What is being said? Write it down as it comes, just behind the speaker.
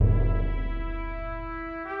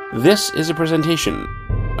This is a presentation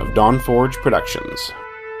of Dawnforge Productions.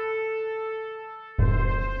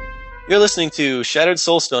 You're listening to Shattered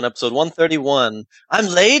Soulstone, episode 131. I'm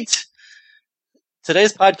late!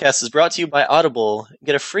 Today's podcast is brought to you by Audible.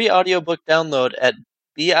 Get a free audiobook download at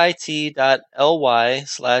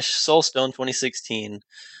bit.ly/Soulstone2016.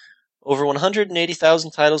 Over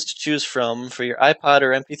 180,000 titles to choose from for your iPod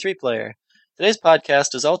or MP3 player. Today's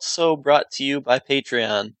podcast is also brought to you by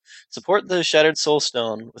Patreon. Support the Shattered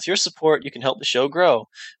Soulstone. With your support, you can help the show grow.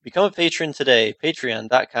 Become a patron today.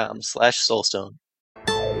 Patreon.com/Soulstone.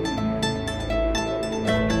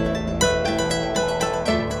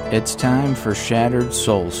 It's time for Shattered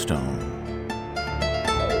Soulstone,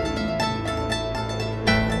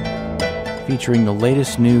 featuring the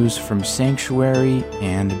latest news from Sanctuary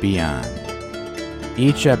and beyond.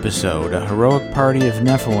 Each episode, a heroic party of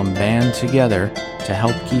Nephilim band together to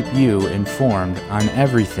help keep you informed on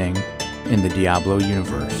everything in the Diablo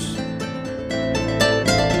universe.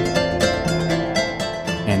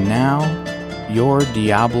 And now, your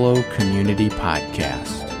Diablo Community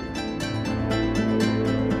Podcast.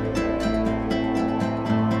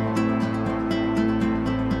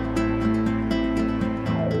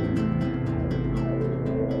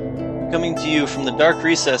 Coming to you from the dark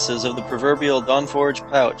recesses of the proverbial Dawnforge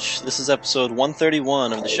pouch, this is episode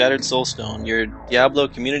 131 of the Shattered Soulstone, your Diablo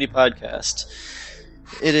Community Podcast.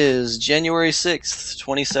 It is January 6th,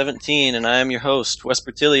 2017, and I am your host, Wes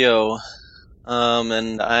Bertilio,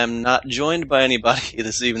 and I am not joined by anybody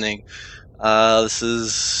this evening. This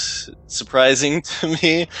is surprising to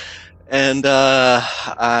me, and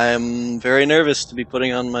I'm very nervous to be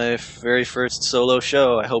putting on my very first solo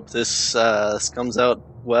show. I hope this comes out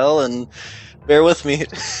well, and bear with me.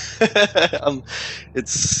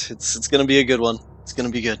 It's gonna be a good one. It's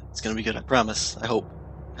gonna be good. It's gonna be good. I promise. I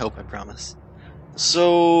promise.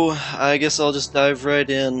 So I guess I'll just dive right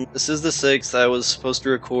in. This is the 6th. I was supposed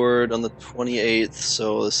to record on the 28th,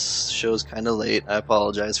 so this show's kind of late. I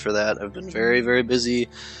apologize for that. I've been very, very busy,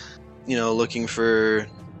 looking for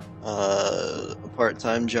a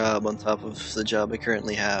part-time job on top of the job I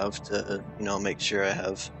currently have to, make sure I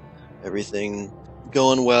have everything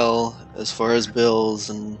going well as far as bills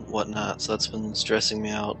and whatnot. So that's been stressing me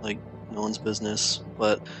out like no one's business.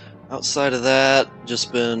 But outside of that,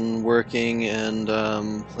 just been working and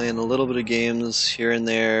playing a little bit of games here and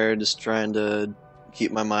there, just trying to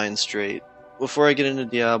keep my mind straight. Before I get into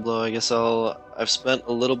Diablo, I guess I've spent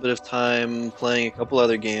a little bit of time playing a couple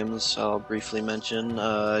other games I'll briefly mention.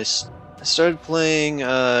 I started playing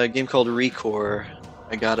a game called Recore.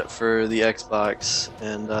 I got it for the Xbox,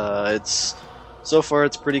 and so far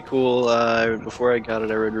it's pretty cool. Before I got it,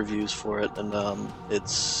 I read reviews for it, and it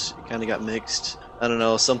kind of got mixed. I don't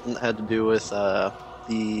know, something that had to do with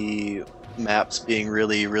the maps being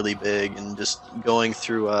really, really big, and just going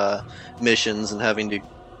through missions and having to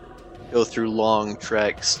go through long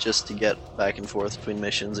treks just to get back and forth between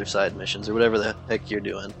missions or side missions or whatever the heck you're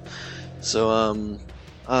doing. So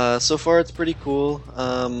so far it's pretty cool.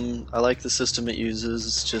 I like the system it uses.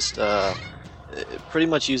 It's just it pretty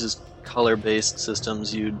much uses color-based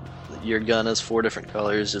systems. Your gun has 4 different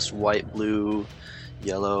colors, just white, blue,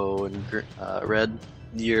 yellow, and red.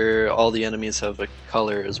 All the enemies have a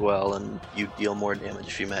color as well, and you deal more damage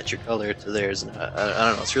if you match your color to theirs. And I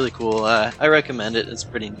don't know, it's really cool. I recommend it. It's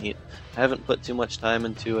pretty neat. I haven't put too much time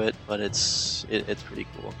into it, but it's pretty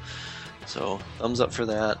cool. So thumbs up for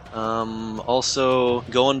that. Also,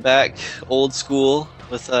 going back old school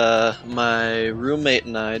with my roommate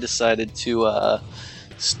and I decided to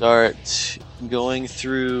start going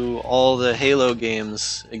through all the Halo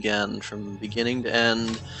games again from beginning to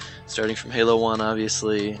end, starting from Halo 1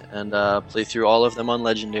 obviously, and play through all of them on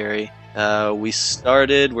Legendary. We're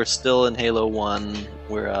still in Halo 1.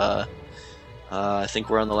 I think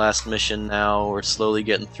we're on the last mission now. We're slowly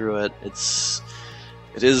getting through it. It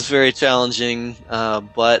is very challenging,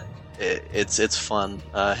 but it's fun.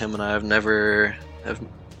 Him and I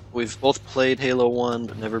we've both played Halo 1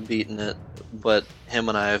 but never beaten it. But him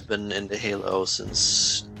and I have been into Halo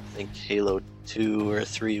since I think Halo 2 or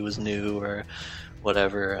 3 was new or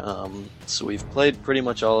whatever. So we've played pretty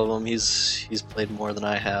much all of them. He's played more than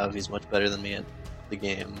I have. He's much better than me at the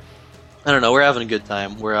game. I don't know. We're having a good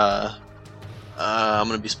time. I'm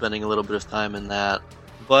going to be spending a little bit of time in that.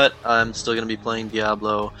 But I'm still going to be playing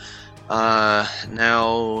Diablo.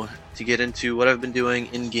 Now, to get into what I've been doing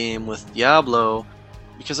in-game with Diablo,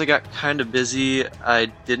 because I got kind of busy, I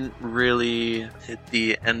didn't really hit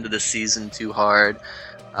the end of the season too hard.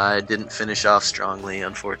 I didn't finish off strongly,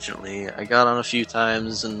 unfortunately. I got on a few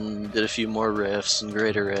times and did a few more rifts and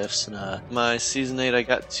greater rifts. And my Season 8,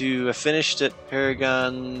 I finished at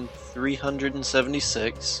Paragon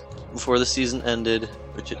 376 before the season ended,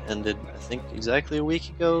 which it ended, I think, exactly a week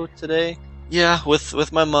ago today. Yeah,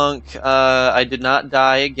 with my monk, I did not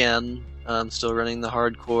die again. I'm still running the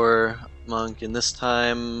hardcore monk, and this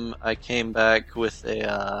time I came back with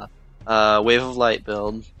a Wave of Light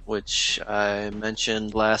build, which I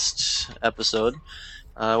mentioned last episode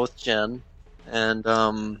with Jen, and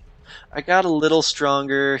I got a little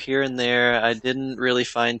stronger here and there. I didn't really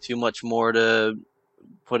find too much more to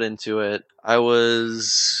put into it. I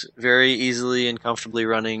was very easily and comfortably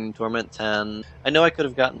running Torment 10. I know I could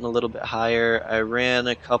have gotten a little bit higher. I ran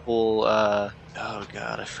a couple, oh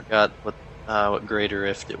god, I forgot what Greater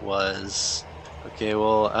Rift it was. Okay,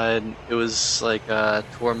 well, it was like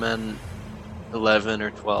Torment 11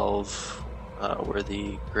 or 12 were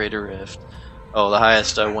the Greater Rift. Oh, the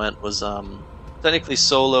highest I went was, technically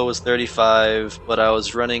solo was 35, but I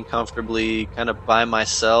was running comfortably kind of by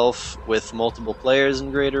myself with multiple players in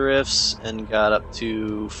Greater Rifts, and got up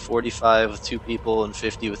to 45 with 2 people and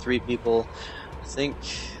 50 with 3 people. I think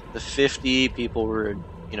the 50 people were,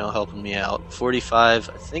 helping me out. 45,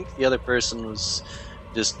 I think the other person was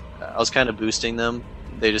just, I was kind of boosting them.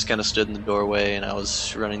 They just kind of stood in the doorway, and I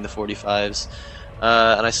was running the 45s.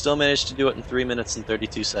 And I still managed to do it in 3 minutes and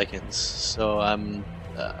 32 seconds. So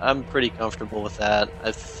I'm pretty comfortable with that.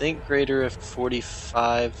 I think Greater Rift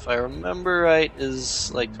 45, if I remember right,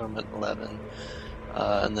 is like Torment 11.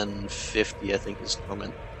 And then 50, I think, is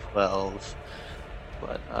Torment 12.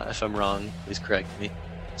 But if I'm wrong, please correct me.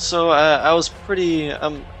 So I was pretty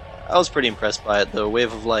impressed by it. The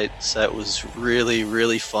Wave of Light set was really,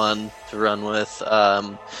 really fun to run with.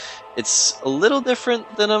 It's a little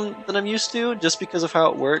different than I'm used to, just because of how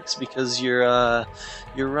it works. Because you're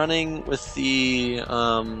running with the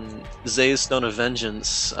Zay's Stone of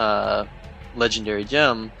Vengeance legendary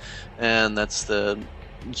gem, and that's the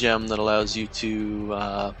gem that allows you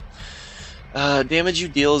to damage you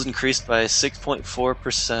deal is increased by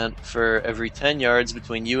 6.4% for every 10 yards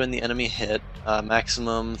between you and the enemy hit,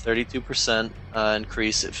 maximum 32%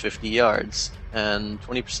 increase at 50 yards, and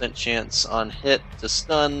 20% chance on hit to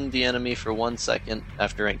stun the enemy for 1 second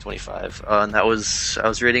after rank 25. And I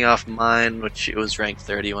was reading off mine, which it was rank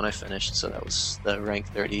 30 when I finished, so that was the rank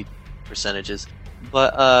 30 percentages.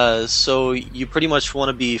 But so you pretty much want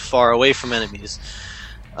to be far away from enemies,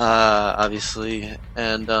 obviously,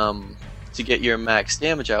 and to get your max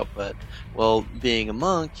damage output. Well, being a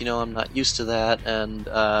monk, I'm not used to that, and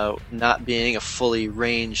not being a fully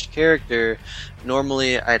ranged character,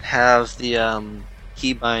 normally I'd have the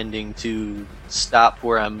key binding to stop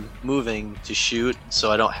where I'm moving to shoot,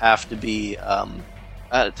 so I don't have to be,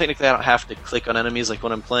 technically I don't have to click on enemies like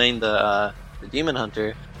when I'm playing the Demon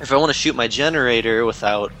Hunter. If I want to shoot my generator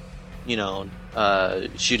without,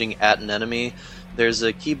 shooting at an enemy, there's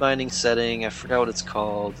a key binding setting, I forgot what it's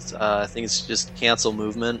called, I think it's just cancel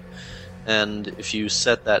movement, and if you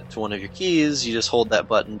set that to one of your keys, you just hold that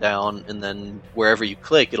button down, and then wherever you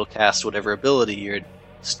click, it'll cast whatever ability your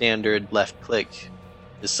standard left click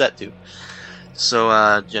is set to.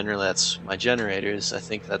 So generally that's my generators. I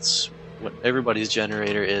think that's what everybody's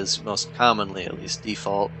generator is, most commonly, at least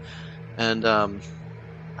default. And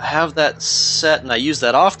I have that set, and I use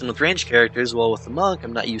that often with ranged characters. Well, with the monk,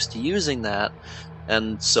 I'm not used to using that,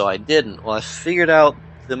 and so I didn't. Well, I figured out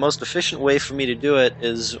the most efficient way for me to do it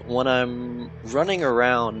is when I'm running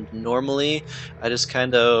around normally, I just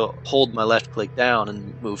kind of hold my left click down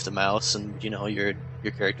and move the mouse, and your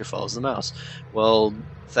character follows the mouse. Well,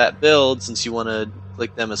 with that build, since you want to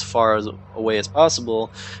click them as far away as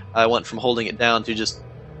possible, I went from holding it down to just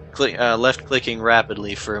left clicking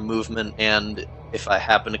rapidly for a movement, and if I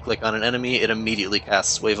happen to click on an enemy, it immediately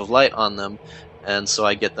casts Wave of Light on them, and so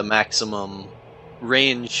I get the maximum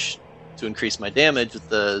range to increase my damage with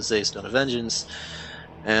the Zay's Stone of Vengeance,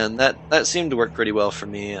 and that seemed to work pretty well for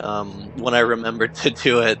me. When I remembered to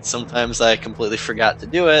do it, sometimes I completely forgot to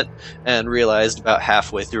do it, and realized about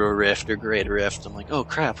halfway through a rift or Greater Rift, I'm like, oh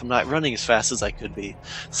crap, I'm not running as fast as I could be.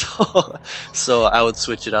 So I would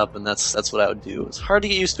switch it up, and that's what I would do. It's hard to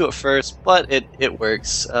get used to at first, but it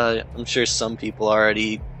works. I'm sure some people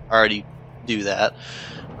already do that.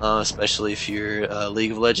 Especially if you're a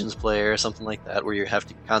League of Legends player or something like that, where you have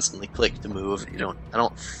to constantly click to move. I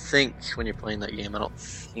don't think when you're playing that game, I don't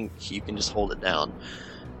think you can just hold it down.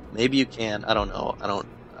 Maybe you can. I don't know.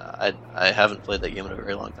 I haven't played that game in a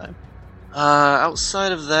very long time.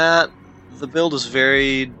 Outside of that, the build is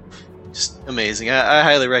just amazing. I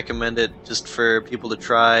highly recommend it just for people to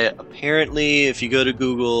try. Apparently, if you go to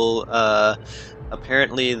Google,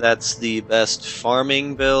 Apparently that's the best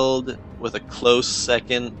farming build, with a close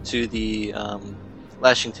second to the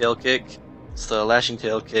Lashing Tail Kick. It's the Lashing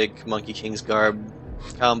Tail Kick, Monkey King's Garb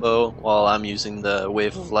combo, while I'm using the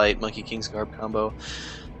Wave of Light, Monkey King's Garb combo.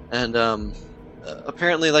 And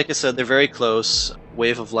apparently, like I said, they're very close.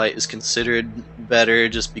 Wave of Light is considered better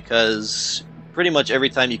just because pretty much every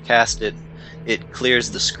time you cast it, it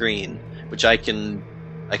clears the screen, which I can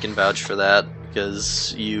vouch for that,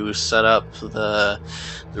 because you set up the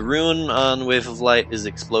rune on Wave of Light is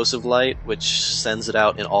Explosive Light, which sends it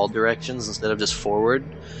out in all directions instead of just forward.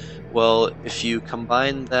 Well, if you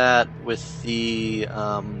combine that with the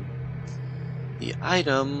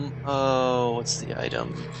item, oh, what's the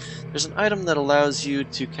item? There's an item that allows you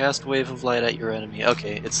to cast Wave of Light at your enemy.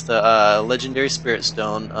 Okay, it's the Legendary Spirit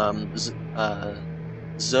Stone,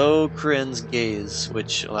 Zokrin's Gaze,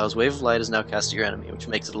 which allows Wave of Light is now cast at your enemy, which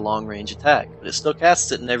makes it a long-range attack, but it still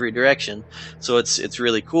casts it in every direction, so it's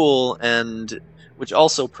really cool, and which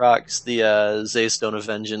also procs the Zaystone of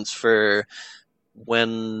Vengeance for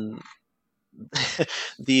when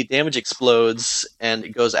the damage explodes and it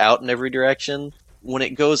goes out in every direction. When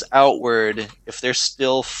it goes outward, if they're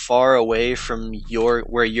still far away from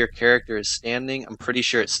where your character is standing, I'm pretty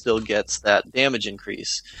sure it still gets that damage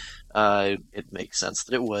increase. It makes sense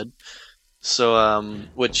that it would. So,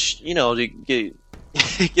 which,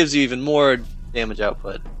 it gives you even more damage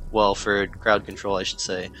output. Well, for crowd control, I should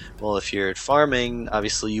say. Well, if you're farming,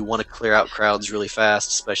 obviously you want to clear out crowds really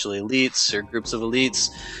fast, especially elites or groups of elites.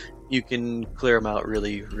 You can clear them out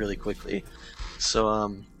really, really quickly.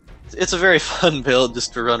 So, it's a very fun build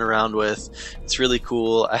just to run around with. It's really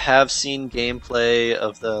cool. I have seen gameplay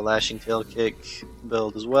of the Lashing Tail Kick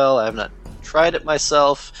build as well. I have not tried it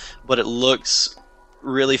myself, but it looks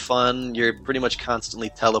really fun. You're pretty much constantly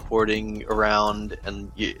teleporting around, and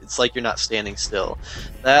it's like you're not standing still.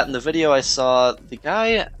 That and the video I saw, the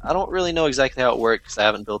guy, I don't really know exactly how it worked because I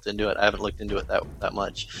haven't built into it. I haven't looked into it that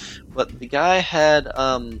much. But the guy had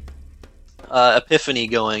Epiphany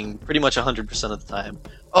going pretty much 100% of the time.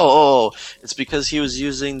 Oh, it's because he was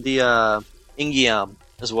using the Ingiam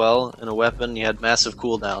as well in a weapon. He had massive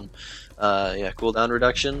cooldown. Cooldown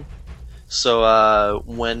reduction. So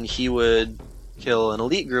when he would kill an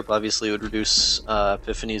elite group, obviously it would reduce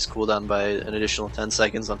Epiphany's cooldown by an additional 10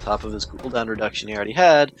 seconds on top of his cooldown reduction he already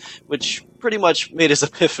had, which pretty much made his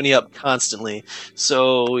Epiphany up constantly.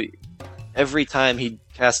 So every time he'd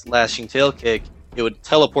cast Lashing Tail Kick, it would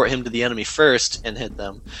teleport him to the enemy first and hit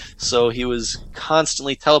them. So he was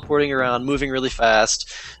constantly teleporting around, moving really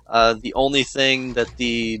fast. The only thing that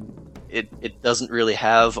it doesn't really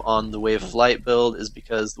have on the Wave of Light build is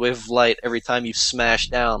because the Wave of Light, every time you smash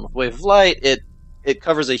down with Wave of Light, it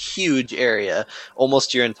covers a huge area,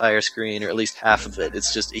 almost your entire screen, or at least half of it.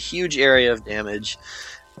 It's just a huge area of damage.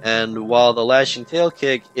 And while the Lashing Tail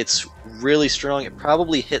Kick, it's really strong. It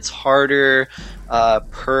probably hits harder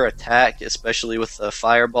per attack, especially with the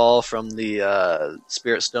Fireball from the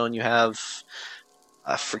Spirit Stone you have.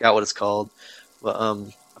 I forgot what it's called. But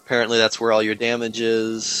apparently that's where all your damage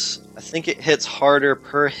is. I think it hits harder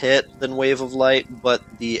per hit than Wave of Light, but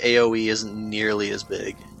the AoE isn't nearly as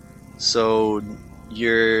big. So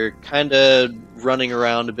you're kind of running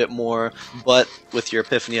around a bit more, but with your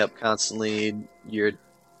Epiphany up constantly, you're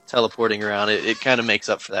teleporting around. It kind of makes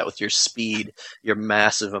up for that with your speed, your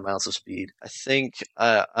massive amounts of speed. I think,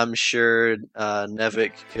 I'm sure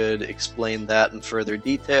Nevik could explain that in further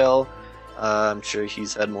detail. I'm sure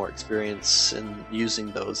he's had more experience in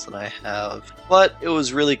using those than I have. But it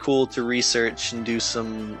was really cool to research and do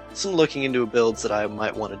some looking into builds that I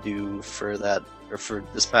might want to do for that, or for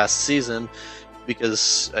this past season,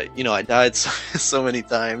 because I died so many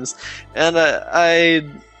times, and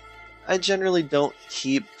I generally don't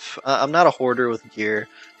keep. I'm not a hoarder with gear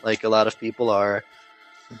like a lot of people are,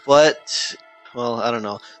 but, well, I don't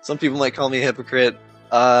know. Some people might call me a hypocrite.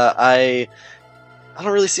 I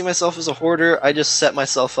don't really see myself as a hoarder. I just set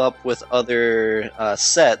myself up with other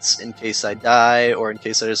sets in case I die, or in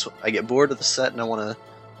case I get bored of the set and I want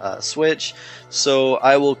to switch. So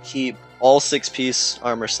I will keep all 6-piece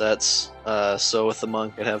armor sets. So with the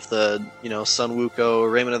monk, I'd have the Sun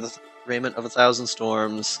Wukong, Raiment of 1,000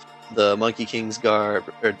 Storms, the Monkey King's Garb,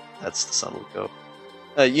 or that's the Sun Wukong.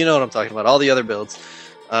 You know what I'm talking about. All the other builds,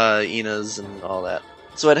 Ina's and all that.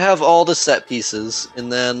 So I'd have all the set pieces,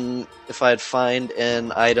 and then if I'd find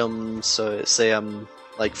an item, so say I'm,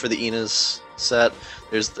 like for the Ina's set,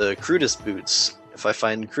 there's the Crudest Boots. If I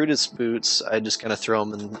find Crudest Boots, I just kind of throw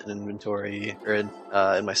them in inventory, or in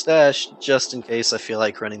my stash, just in case I feel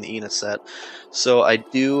like running the Ina set. So I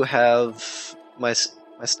do have, my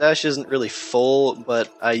stash isn't really full,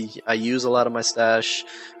 but I use a lot of my stash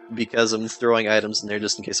because I'm throwing items in there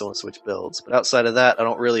just in case I want to switch builds. But outside of that, I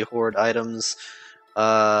don't really hoard items.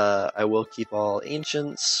 I will keep all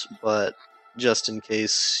ancients, but just in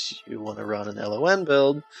case you want to run an LON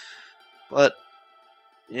build. But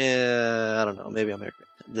yeah, I don't know. Maybe I'm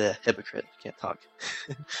the hypocrite. Can't talk.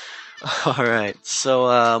 All right. So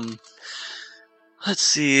let's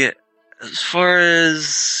see. As far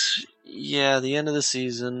as the end of the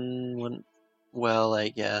season went well, I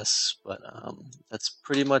guess, but that's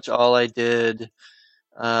pretty much all I did.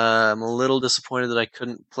 I'm a little disappointed that I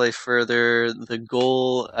couldn't play further. The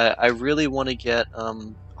goal, I really want to get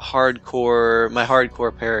my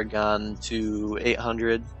hardcore Paragon to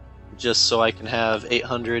 800, just so I can have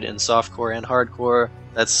 800 in softcore and hardcore.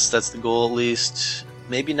 That's the goal, at least.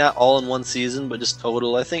 Maybe not all in one season, but just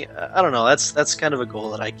total. I don't know. That's kind of a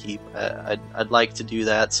goal that I keep. I'd like to do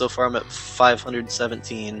that. So far, I'm at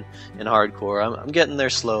 517 in hardcore. I'm getting there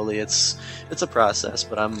slowly. It's a process,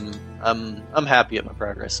 but I'm happy at my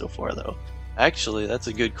progress so far, though. Actually, that's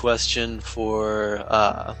a good question for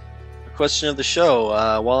a question of the show.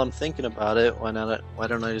 While I'm thinking about it, why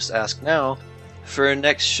don't I just ask now? For our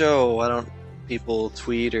next show, why don't people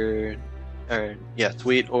tweet or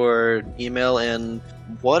email in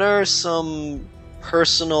what are some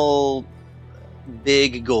personal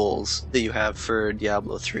big goals that you have for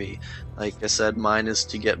Diablo 3? Like I said, mine is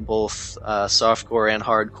to get both softcore and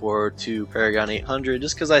hardcore to Paragon 800,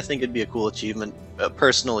 just because I think it'd be a cool achievement, a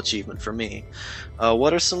personal achievement for me.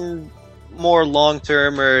 What are some more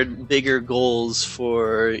long-term or bigger goals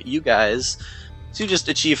for you guys to just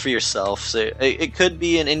achieve for yourself? So it could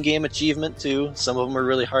be an in-game achievement too. Some of them are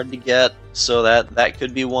really hard to get, so that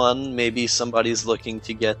could be one. Maybe somebody's looking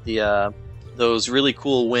to get the those really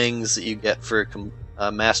cool wings that you get for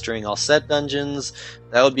mastering all set dungeons.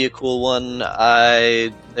 That would be a cool one.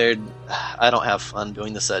 I don't have fun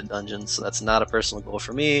doing the set dungeons, so that's not a personal goal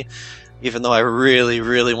for me. Even though I really,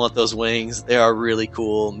 really want those wings, they are really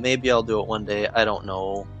cool. Maybe I'll do it one day. I don't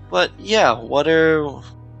know. But yeah, what are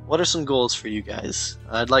some goals for you guys?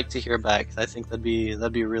 I'd like to hear back. I think that'd be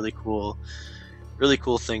a really cool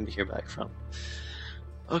thing to hear back from.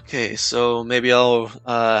 Okay, so maybe I'll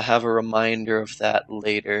have a reminder of that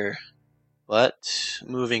later. But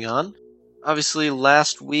moving on. Obviously,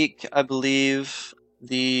 last week I believe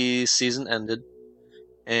the season ended,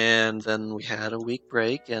 and then we had a week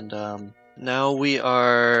break, and now we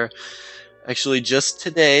are actually just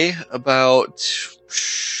today, about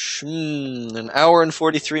an hour and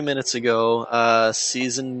 43 minutes ago,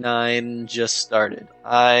 Season 9 just started.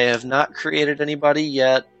 I have not created anybody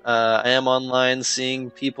yet. I am online seeing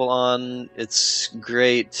people on. It's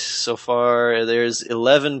great so far. There's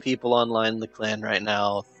 11 people online in the clan right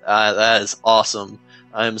now. That is awesome.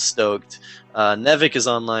 I'm stoked. Nevik is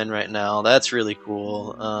online right now. That's really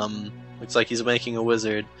cool. Looks like he's making a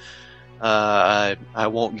wizard. I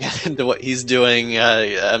won't get into what he's doing.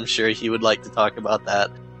 I'm sure he would like to talk about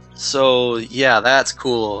that. So yeah, that's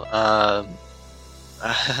cool. I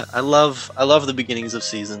love the beginnings of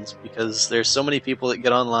seasons because there's so many people that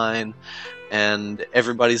get online, and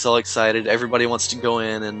everybody's all excited. Everybody wants to go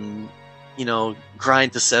in and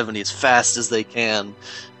grind to 70 as fast as they can,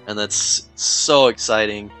 and that's so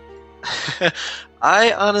exciting.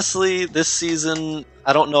 I honestly, this season,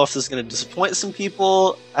 I don't know if this is going to disappoint some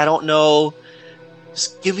people. I don't know.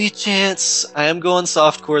 Just give me a chance. I am going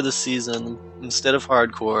softcore this season instead of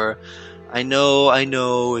hardcore. I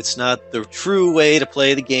know it's not the true way to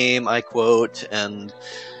play the game, I quote, and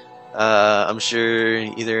I'm sure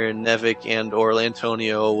either Nevik and or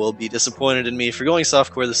Antonio will be disappointed in me for going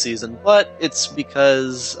softcore this season, but it's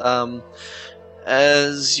because,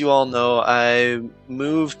 as you all know, I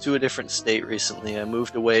moved to a different state recently. I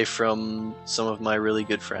moved away from some of my really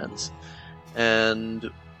good friends, and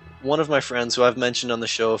one of my friends, who I've mentioned on the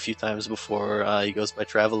show a few times before, he goes by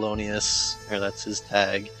Travelonius, or that's his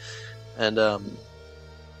tag. And him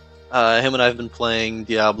and I have been playing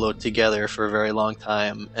Diablo together for a very long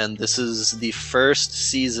time, and this is the first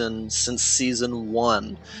season since Season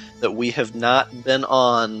 1 that we have not been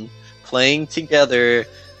on playing together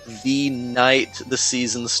the night the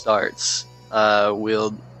season starts.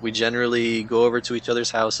 We generally go over to each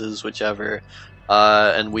other's houses, whichever,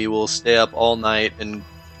 and we will stay up all night and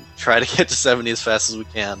try to get to 70 as fast as we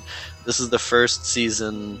can. This is the first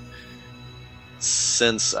season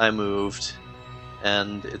since I moved,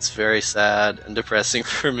 and it's very sad and depressing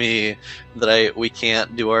for me that we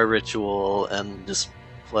can't do our ritual and just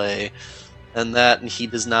play. And he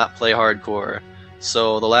does not play hardcore.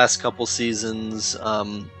 So the last couple seasons,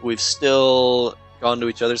 we've still gone to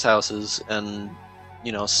each other's houses and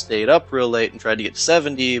stayed up real late and tried to get to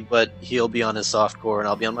 70, but he'll be on his softcore and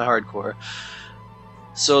I'll be on my hardcore.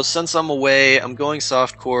 So since I'm away, I'm going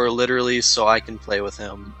softcore literally so I can play with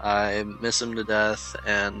him. I miss him to death,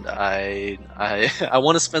 and I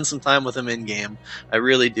want to spend some time with him in game. I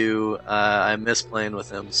really do. I miss playing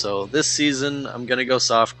with him. So this season, I'm gonna go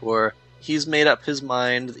softcore. He's made up his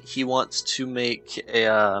mind. He wants to make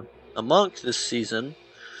a monk this season,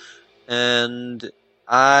 and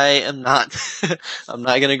I am not. I'm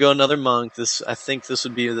not gonna go another monk. I think this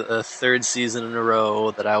would be the third season in a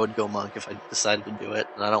row that I would go monk if I decided to do it,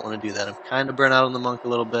 and I don't want to do that. I'm kind of burnt out on the monk a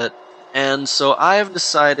little bit, and so I have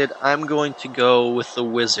decided I'm going to go with the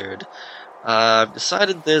wizard. I've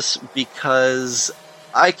decided this because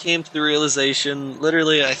I came to the realization,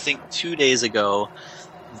 literally, I think 2 days ago,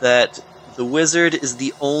 that the wizard is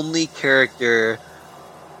the only character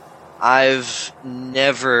I've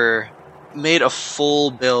never made a full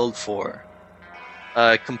build for.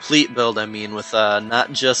 A complete build, I mean, with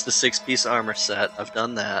not just a 6-piece armor set. I've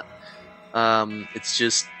done that. It's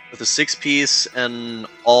just with a 6-piece and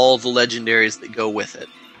all the legendaries that go with it.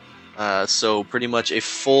 So pretty much a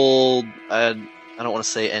full, I don't want to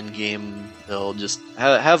say endgame build, just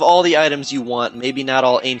have all the items you want, maybe not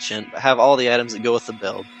all ancient, but have all the items that go with the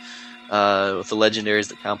build. With the legendaries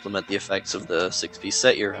that complement the effects of the 6-piece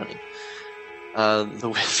set you're running. The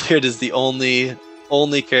wizard is the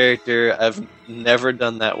only character I've never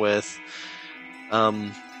done that with.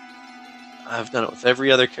 I've done it with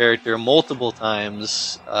every other character multiple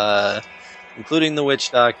times, including the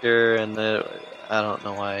Witch Doctor, and I don't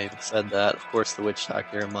know why I even said that. Of course, the Witch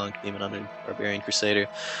Doctor, Monk, Demon Hunter, Barbarian, Crusader.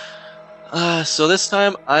 So this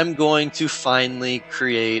time, I'm going to finally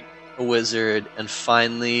create a wizard and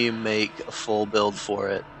finally make a full build for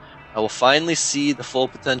it. I will finally see the full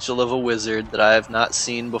potential of a wizard that I have not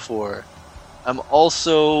seen before. What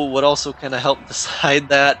also kind of helped decide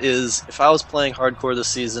that is, if I was playing hardcore this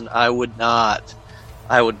season, I would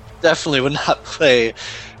definitely not play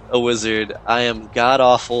a wizard. I am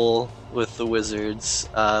god-awful with the wizards.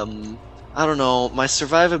 I don't know, my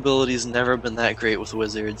survivability's never been that great with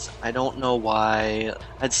wizards. I don't know why.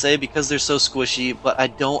 I'd say because they're so squishy, but I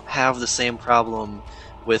don't have the same problem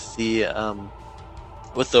with the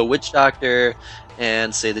Witch Doctor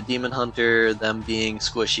and, say, the Demon Hunter, them being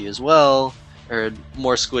squishy as well, or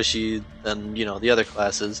more squishy than, the other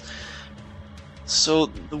classes. So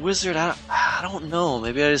the wizard, I don't know,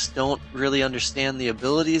 maybe I just don't really understand the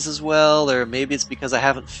abilities as well, or maybe it's because I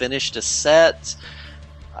haven't finished a set.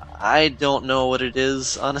 I don't know what it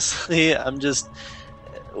is, honestly.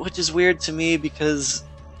 Which is weird to me because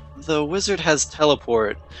the wizard has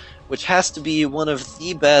teleport, which has to be one of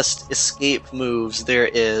the best escape moves there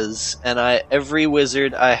is, and every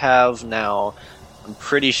wizard I have now, I'm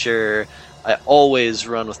pretty sure, I always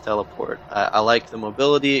run with teleport. I like the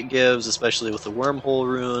mobility it gives, especially with the wormhole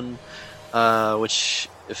rune, which,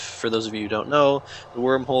 for those of you who don't know, the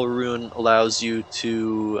wormhole rune allows you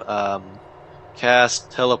to cast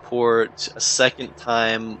teleport a second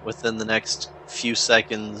time within the next few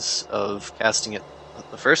seconds of casting it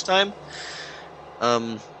the first time.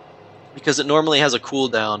 Because it normally has a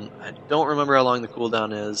cooldown. I don't remember how long the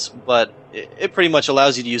cooldown is, but it pretty much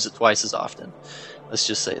allows you to use it twice as often. Let's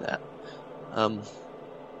just say that.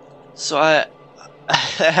 So it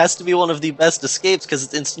has to be one of the best escapes because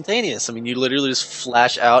it's instantaneous. I mean, you literally just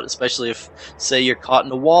flash out, especially if, say, you're caught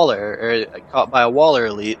in a waller, or caught by a waller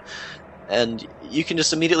elite, and you can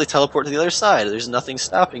just immediately teleport to the other side. There's nothing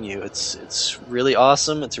stopping you. It's really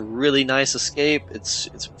awesome. It's a really nice escape. It's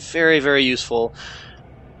very, very useful.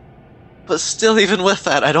 But still, even with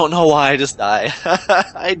that, I don't know why I just die.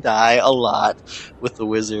 I die a lot with the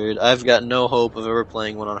wizard. I've got no hope of ever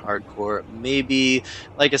playing one on hardcore. Maybe,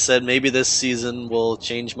 like I said, maybe this season will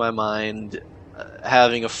change my mind,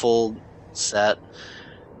 having a full set.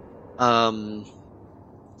 So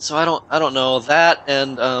I don't know that,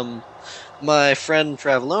 and my friend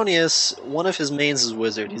Travelonius, one of his mains is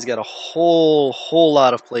wizard. He's got a whole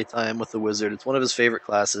lot of playtime with the wizard. It's one of his favorite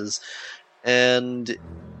classes, and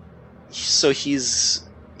so he's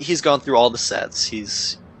gone through all the sets.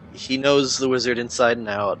 He knows the wizard inside and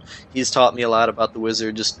out. He's taught me a lot about the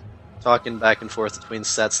wizard, just talking back and forth between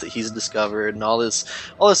sets that he's discovered and all this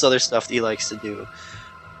other stuff that he likes to do.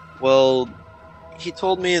 Well, he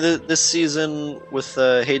told me that this season with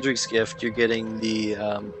Hadrig's Gift, you're getting the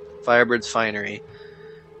Firebird's Finery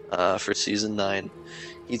for season 9.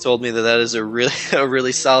 He told me that is a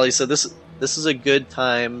really solid. So this is a good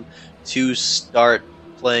time to start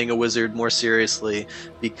playing a wizard more seriously,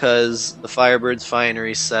 because the Firebird's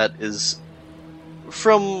Finery set is,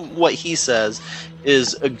 from what he says,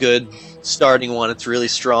 is a good starting one. It's really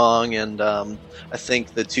strong, and I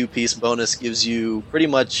think the 2-piece bonus gives you pretty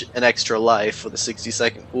much an extra life with a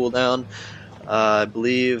 60-second cooldown. I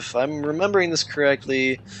believe, if I'm remembering this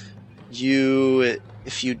correctly,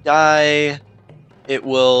 if you die,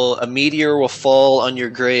 a meteor will fall on your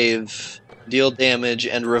grave, deal damage,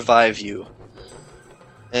 and revive you.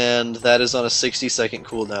 And that is on a 60-second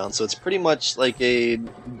cooldown, so it's pretty much like a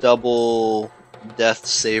double death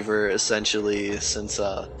saver, essentially, since,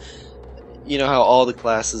 you know how all the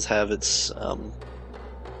classes have has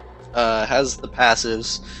the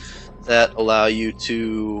passives that allow you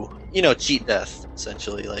to, cheat death,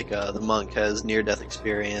 essentially. Like, the monk has near-death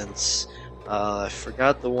experience. I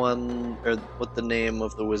forgot the one, or what the name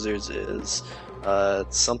of the wizards is.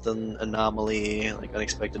 It's something anomaly, like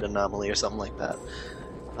unexpected anomaly or something like that.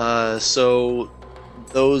 So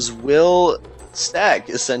those will stack,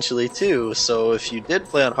 essentially, too. So if you did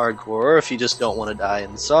play on hardcore, or if you just don't want to die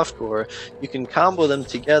in softcore, you can combo them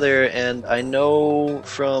together, and I know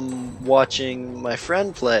from watching my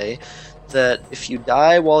friend play that if you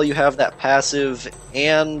die while you have that passive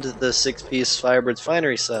and the 6-piece Firebird's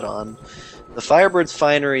Finery set on, the Firebird's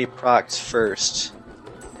Finery procs first.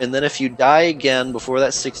 And then if you die again before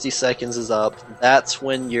that 60 seconds is up, that's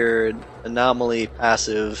when your anomaly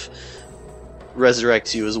passive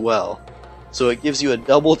resurrects you as well. So it gives you a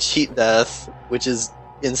double cheat death, which is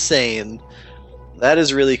insane. That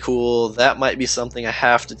is really cool. That might be something I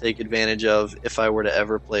have to take advantage of if I were to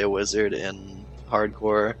ever play a wizard in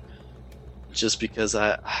hardcore. Just because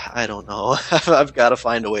I don't know. I've got to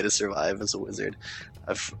find a way to survive as a wizard.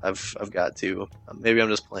 I've got to. Maybe I'm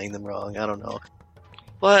just playing them wrong. I don't know.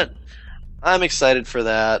 But I'm excited for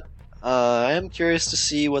that. I am curious to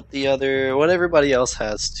see what everybody else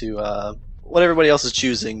has to, what everybody else is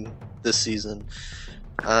choosing this season,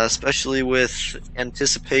 especially with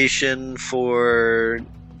anticipation for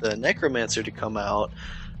the Necromancer to come out.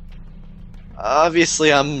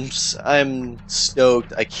 Obviously, I'm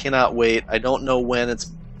stoked. I cannot wait. I don't know when it's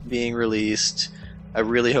being released. I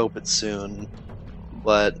really hope it's soon,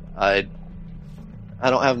 but I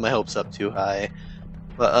don't have my hopes up too high.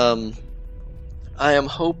 But I am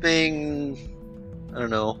hoping, I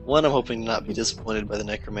don't know, one, I'm hoping to not be disappointed by the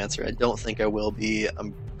Necromancer. I don't think I will be.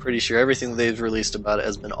 I'm pretty sure everything they've released about it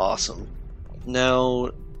has been awesome.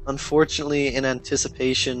 Now, unfortunately, in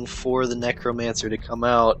anticipation for the Necromancer to come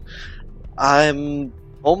out, I'm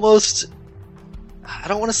almost, I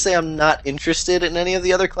don't want to say I'm not interested in any of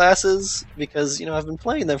the other classes, because, I've been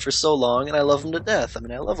playing them for so long, and I love them to death. I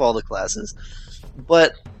mean, I love all the classes.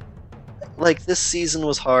 But like, this season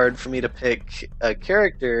was hard for me to pick a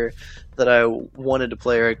character that I wanted to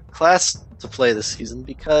play, or a class to play this season,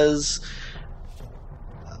 because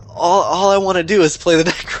all I want to do is play the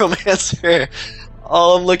Necromancer.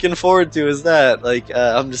 All I'm looking forward to is that. Like,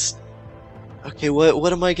 I'm just, okay,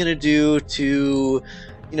 what am I gonna do to,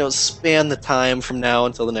 span the time from now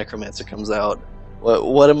until the Necromancer comes out?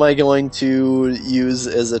 What am I going to use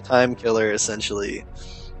as a time killer, essentially?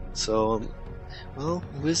 So, well,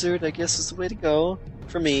 wizard, I guess, is the way to go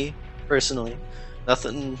for me, personally.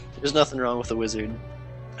 There's nothing wrong with a wizard.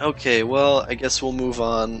 Okay, well, I guess we'll move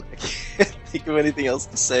on. I can't think of anything else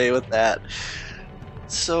to say with that.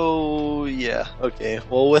 So, yeah, okay.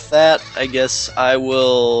 Well, with that, I guess I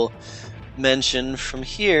will mention from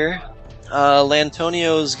here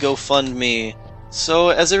Lantonio's GoFundMe. So,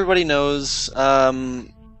 as everybody knows,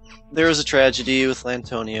 there was a tragedy with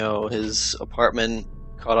Lantonio. His apartment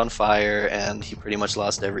caught on fire, and he pretty much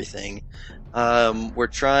lost everything. We're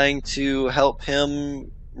trying to help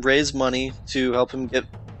him raise money to help him get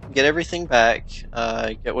everything back,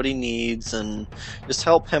 get what he needs, and just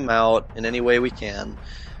help him out in any way we can.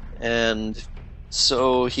 And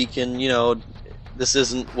so he can, this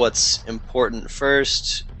isn't what's important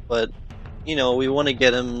first, but, we want to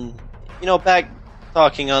get him, back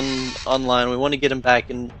talking online. We want to get him back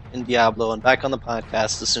in Diablo and back on the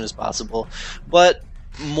podcast as soon as possible. But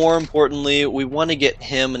more importantly, we want to get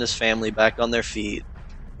him and his family back on their feet.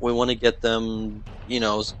 We want to get them,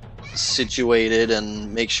 situated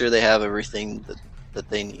and make sure they have everything that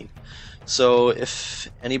they need. So if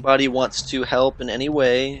anybody wants to help in any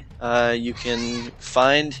way, you can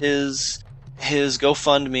find his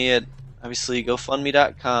GoFundMe at, obviously,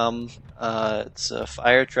 GoFundMe.com. It's a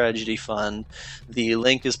fire tragedy fund. The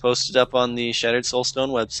link is posted up on the Shattered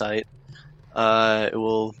Soulstone website. It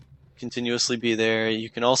will continuously be there. You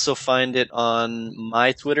can also find it on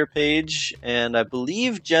my Twitter page, and I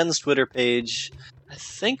believe Jen's Twitter page. I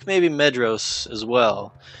think maybe Medros as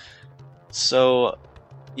well. So,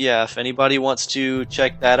 yeah, if anybody wants to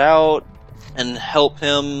check that out and help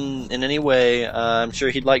him in any way, I'm sure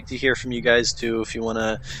he'd like to hear from you guys too. If you want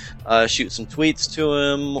to shoot some tweets to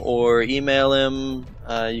him or email him,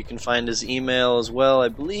 you can find his email as well, I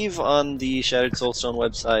believe, on the Shattered Soulstone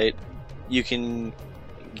website. you can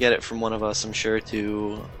get it from one of us, I'm sure,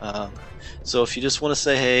 too. So if you just want to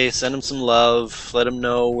say hey, send him some love, let him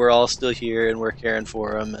know we're all still here and we're caring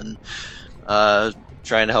for him and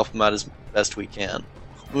trying to help him out as best we can.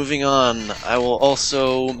 Moving on, I will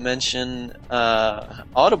also mention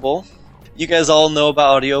Audible. You guys all know about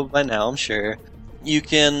Audio by now, I'm sure. You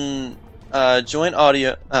can join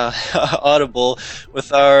Audible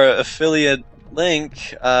with our affiliate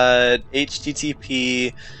link,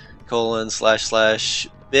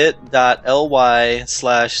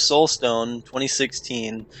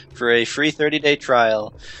 http://bit.ly/Soulstone2016 for a free 30-day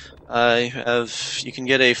trial. You can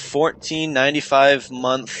get a $14.95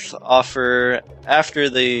 month offer after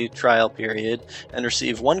the trial period and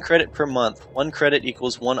receive 1 credit per month. 1 credit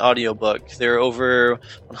equals 1 audiobook. There are over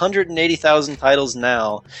 180,000 titles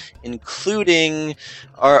now, including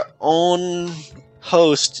our own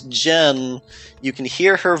host, Jen. You can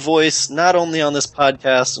hear her voice not only on this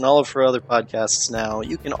podcast and all of her other podcasts now.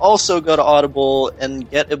 You can also go to Audible and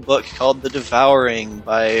get a book called The Devouring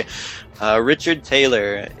by Richard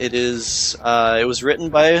Taylor. It was written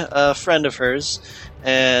by a friend of hers,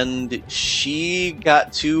 and she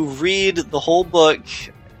got to read the whole book,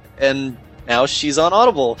 and now she's on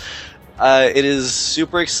Audible. It is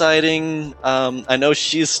super exciting. I know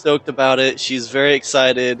she's stoked about it. She's very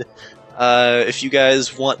excited. If you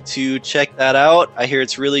guys want to check that out, I hear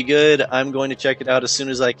it's really good. I'm going to check it out as soon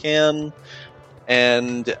as I can.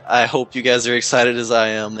 And I hope you guys are excited as I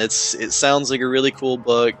am. It sounds like a really cool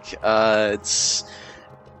book.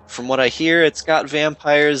 From what I hear, it's got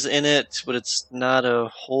vampires in it, but it's not a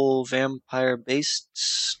whole vampire-based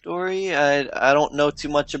story. I don't know too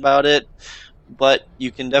much about it, but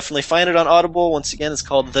you can definitely find it on Audible. Once again, it's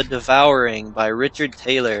called The Devouring by Richard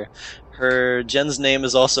Taylor. Jen's name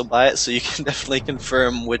is also by it, so you can definitely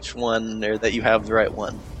confirm which one, or that you have the right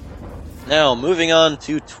one. Now, moving on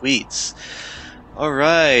to tweets.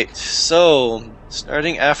 Alright, so,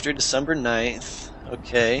 starting after December 9th,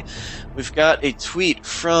 okay, we've got a tweet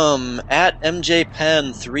from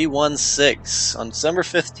 @MJPen316 on December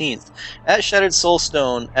 15th, @Shattered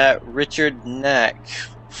Soulstone, @Richard Knack.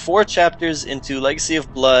 4 chapters into Legacy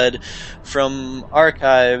of Blood from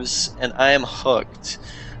Archives, and I am hooked.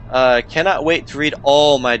 Cannot wait to read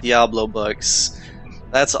all my Diablo books.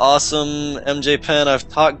 That's awesome, MJ Penn. I've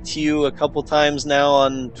talked to you a couple times now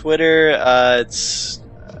on Twitter.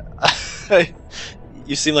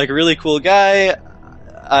 You seem like a really cool guy.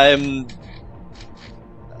 I'm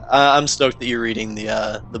stoked that you're reading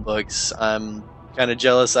the books. I'm kind of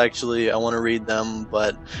jealous, actually. I want to read them,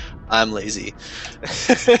 but I'm lazy.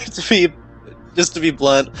 to be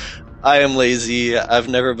blunt, I am lazy. I've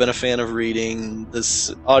never been a fan of reading.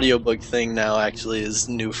 This audiobook thing now actually is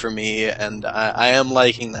new for me, and I am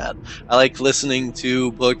liking that. I like listening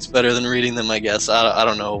to books better than reading them, I guess. I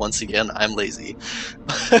don't know. Once again, I'm lazy.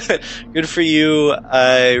 Good for you.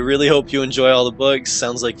 I really hope you enjoy all the books.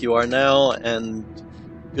 Sounds like you are now, and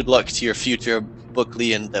good luck to your future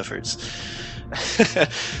bookly endeavors.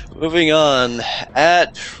 Moving on.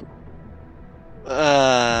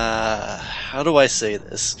 How do I say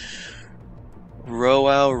this? Row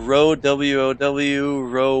WOW, Row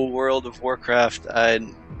World of Warcraft.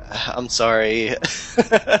 I'm sorry.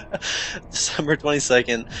 December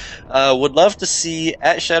 22nd. Would love to see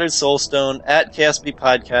 @Shattered Soulstone, @KSB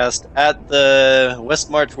Podcast, @the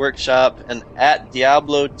Westmarch Workshop, and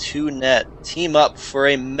 @Diablo2Net team up for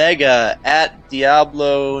a mega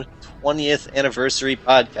 @Diablo 20th Anniversary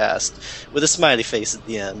podcast with a smiley face at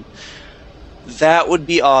the end. That would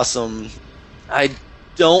be awesome. I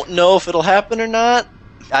don't know if it'll happen or not.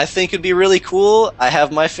 I think it'd be really cool. I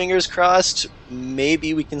have my fingers crossed.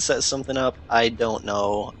 Maybe we can set something up. I don't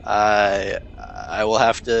know. I will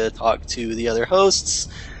have to talk to the other hosts.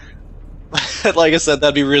 Like I said,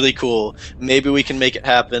 that'd be really cool. Maybe we can make it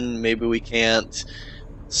happen. Maybe we can't.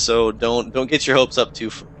 So don't get your hopes up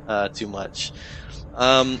too much.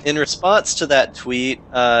 In response to that tweet,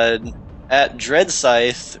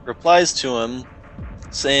 @Dreadscythe replies to him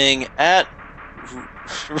saying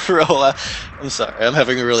Ro, I'm sorry, I'm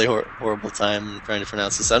having a really horrible time trying to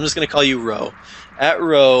pronounce this. I'm just going to call you Ro.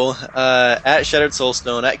 @Ro, @Shattered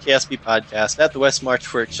Soulstone, @KSB Podcast, @the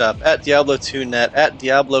Westmarch Workshop, @Diablo2Net,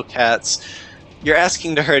 @Diablo Cats. You're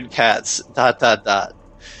asking to herd cats, ...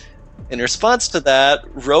 In response to that,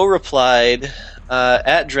 Ro replied,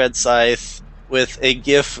 @Dreadscythe, with a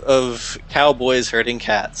gif of cowboys herding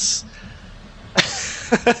cats.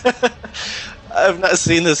 I've not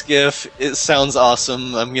seen this GIF. It sounds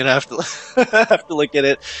awesome. I'm gonna have to have to look at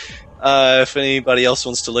it. If anybody else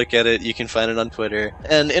wants to look at it, you can find it on Twitter.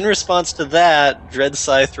 And in response to that,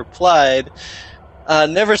 Dreadscythe replied,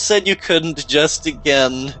 "Never said you couldn't. Just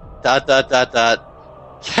again,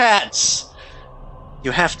 Cats!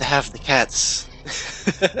 You have to have the cats.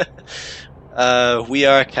 We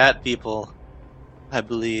are cat people, I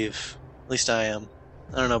believe. At least I am.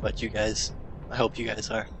 I don't know about you guys. I hope you guys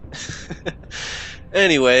are.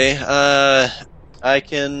 Anyway, at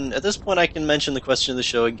this point I can mention the question of the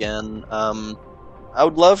show again. I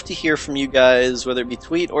would love to hear from you guys, whether it be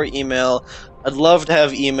tweet or email. I'd love to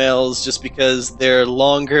have emails just because they're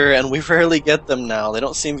longer and we rarely get them now. They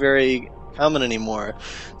don't seem very common anymore.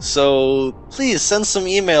 So please send some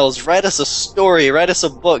emails, write us a story, write us a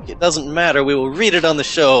book. It doesn't matter. We will read it on the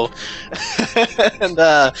show. And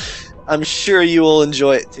I'm sure you will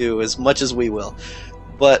enjoy it too, as much as we will.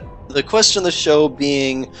 But the question of the show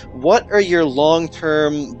being, what are your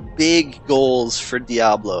long-term big goals for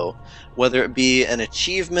Diablo? Whether it be an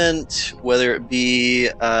achievement, whether it be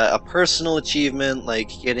a personal achievement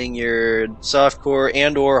like getting your softcore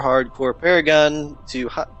and or hardcore Paragon to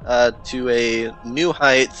a new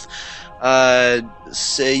height.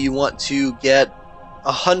 Say you want to get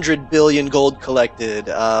 100 billion gold collected,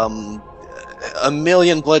 1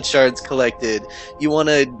 million blood shards collected. You want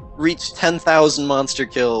to reach 10,000 monster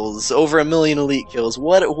kills, over 1 million elite kills.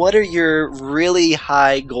 What are your really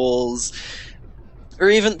high goals? Or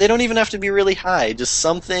even, they don't even have to be really high, just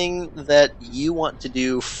something that you want to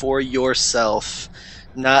do for yourself,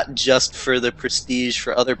 not just for the prestige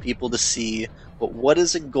for other people to see, but what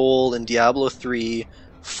is a goal in Diablo 3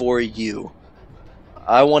 for you?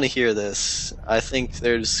 I want to hear this. I think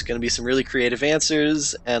there's going to be some really creative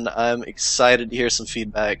answers, and I'm excited to hear some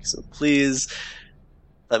feedback, so please,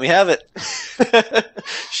 let me have it.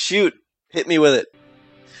 Shoot, hit me with it.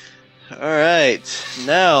 Alright,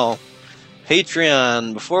 now,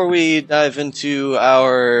 Patreon. Before we dive into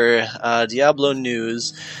our Diablo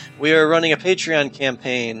news, we are running a Patreon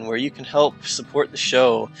campaign where you can help support the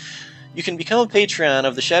show. You can become a Patreon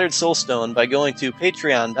of the Shattered Soulstone by going to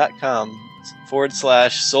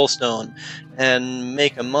patreon.com/Soulstone and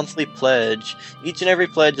make a monthly pledge. Each and every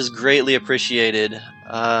pledge is greatly appreciated.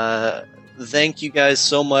 Thank you guys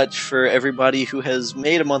so much for everybody who has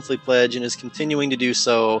made a monthly pledge and is continuing to do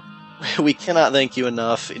so. We cannot thank you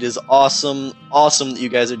enough. It is awesome that you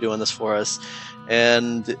guys are doing this for us.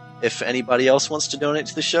 And if anybody else wants to donate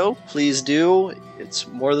to the show, please do.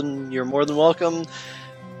 You're more than welcome.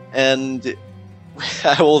 And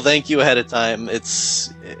I will thank you ahead of time. It's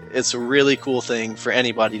a really cool thing for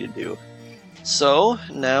anybody to do. So,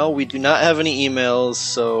 now we do not have any emails,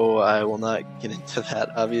 so I will not get into that,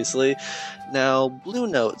 obviously. Now, Blue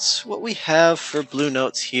Notes. What we have for Blue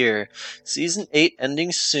Notes here. Season 8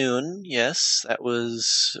 ending soon. Yes, that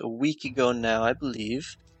was a week ago now, I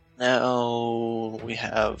believe. Now, we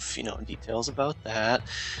have, details about that.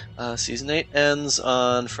 Season 8 ends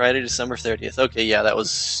on Friday, December 30th. Okay, yeah, that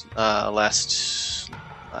was last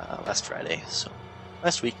Friday, so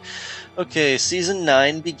last week. Okay, Season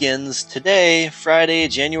 9 begins today, Friday,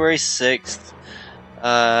 January 6th,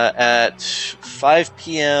 at 5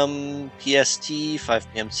 p.m. PST,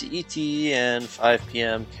 5 p.m. CET, and 5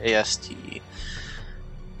 p.m. KST.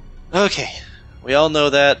 Okay, we all know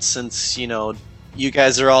that since, you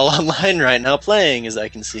guys are all online right now playing, as I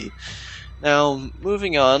can see. Now,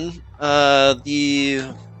 moving on,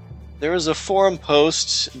 there was a forum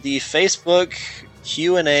post. The Facebook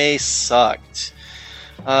Q&A sucked.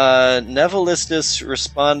 Nevelistus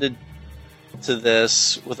responded to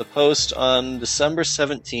this with a post on December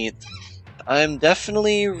 17th. I'm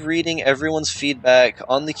definitely reading everyone's feedback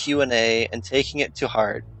on the Q&A and taking it to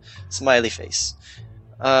heart. Smiley face.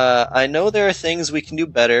 I know there are things we can do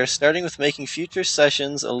better, starting with making future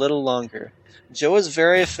sessions a little longer. Joe is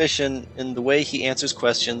very efficient in the way he answers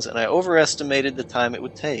questions, and I overestimated the time it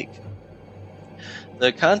would take.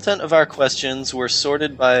 The content of our questions were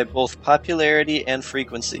sorted by both popularity and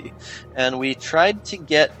frequency, and we tried to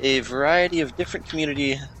get a variety of different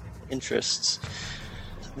community interests.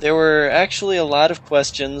 There were actually a lot of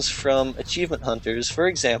questions from achievement hunters, for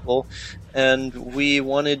example, and we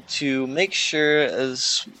wanted to make sure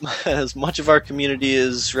as much of our community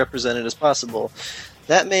is represented as possible.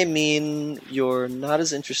 That may mean you're not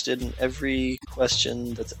as interested in every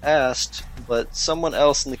question that's asked, but someone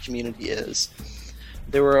else in the community is.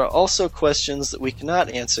 There were also questions that we cannot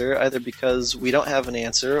answer, either because we don't have an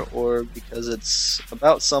answer or because it's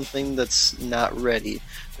about something that's not ready.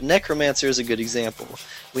 The Necromancer is a good example.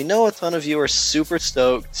 We know a ton of you are super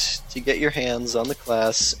stoked to get your hands on the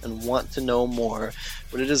class and want to know more,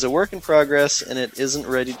 but it is a work in progress and it isn't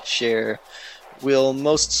ready to share. We'll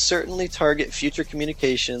most certainly target future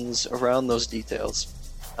communications around those details.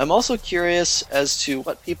 I'm also curious as to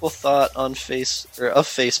what people thought on of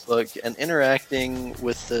Facebook and interacting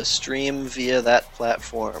with the stream via that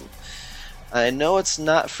platform. I know it's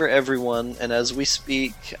not for everyone, and as we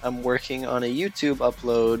speak, I'm working on a YouTube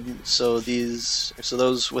upload, so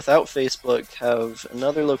those without Facebook have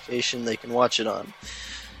another location they can watch it on.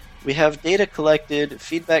 We have data collected,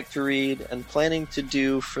 feedback to read, and planning to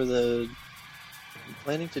do for the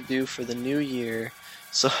new year.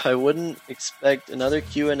 So I wouldn't expect another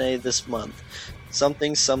Q&A this month.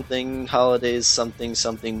 Something holidays,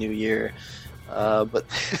 something New Year. But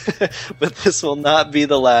but this will not be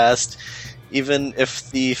the last, even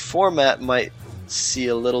if the format might see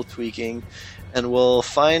a little tweaking, and we'll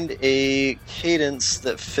find a cadence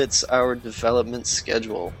that fits our development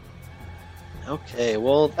schedule. Okay,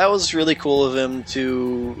 well, that was really cool of him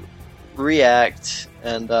to react,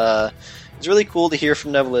 and it's really cool to hear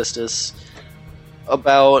from Nevilistus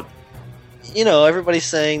about, everybody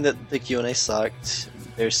saying that the Q&A sucked.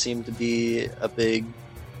 There seemed to be a big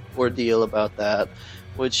ordeal about that,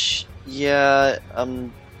 which, yeah,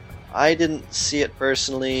 I didn't see it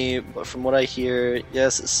personally, but from what I hear,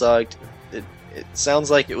 yes, it sucked. It sounds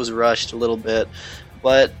like it was rushed a little bit,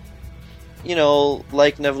 but,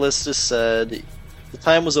 like Nevilistus said, the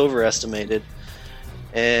time was overestimated,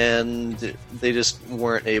 and they just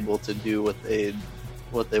weren't able to do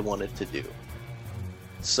what they wanted to do.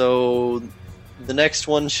 So the next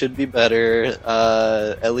one should be better.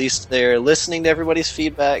 At least they're listening to everybody's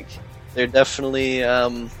feedback. They're definitely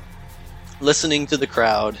listening to the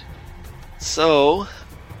crowd. So,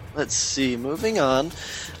 let's see, moving on.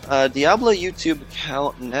 Diablo YouTube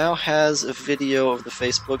account now has a video of the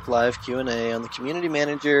Facebook Live Q&A on the community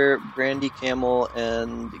manager, Brandy Camel,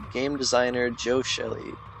 and game designer, Joe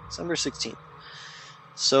Shelley, December 16th.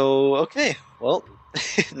 So, okay, well,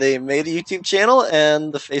 they made a YouTube channel,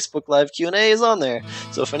 and the Facebook Live Q&A is on there.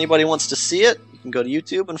 So if anybody wants to see it, you can go to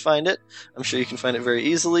YouTube and find it. I'm sure you can find it very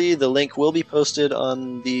easily. The link will be posted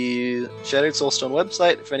on the Shattered Soulstone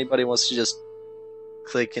website if anybody wants to just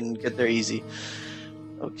click and get there easy.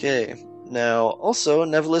 Okay, now also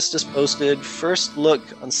Nevilistus posted first look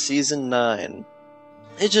on Season 9.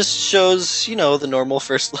 It just shows, the normal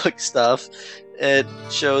first look stuff. It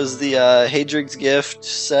shows the Hadrig's Gift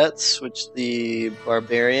sets, which the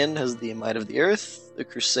Barbarian has the Might of the Earth, the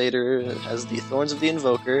Crusader has the Thorns of the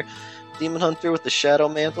Invoker, Demon Hunter with the Shadow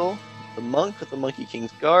Mantle, the Monk with the Monkey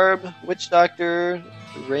King's Garb, Witch Doctor,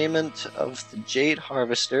 the Raiment of the Jade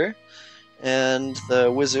Harvester, and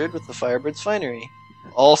the Wizard with the Firebird's Finery.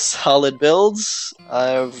 All solid builds.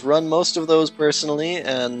 I've run most of those personally,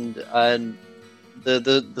 and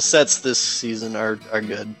the sets this season are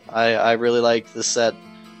good. I really like the set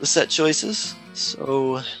choices,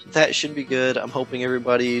 so that should be good. I'm hoping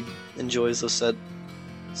everybody enjoys those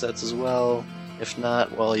sets as well. If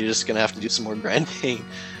not, well, you're just gonna have to do some more grinding.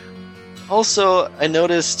 Also, I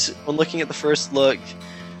noticed when looking at the first look,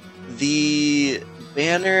 the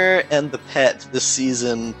banner and the pet this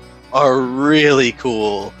season are really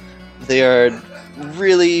cool. They are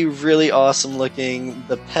really, really awesome looking.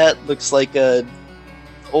 The pet looks like a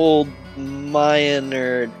old Mayan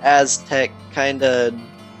or Aztec kind of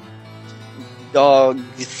dog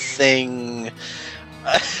thing.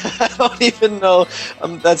 I don't even know.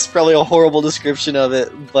 That's probably a horrible description of it,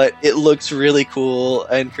 but it looks really cool.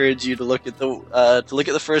 I encourage you to look at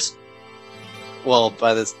the first. Well,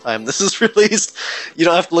 by the time this is released, you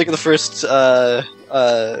don't have to look at the first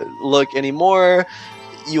look anymore.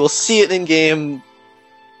 You will see it in game.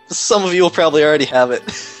 Some of you will probably already have it.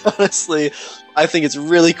 Honestly, I think it's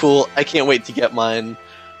really cool. I can't wait to get mine.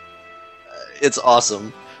 It's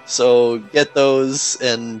awesome. So get those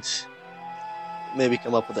and maybe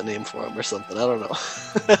come up with a name for them or something. I don't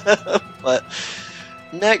know. But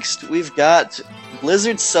next, we've got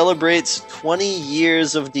Blizzard celebrates 20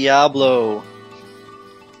 years of Diablo.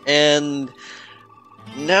 And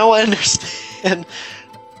now I understand.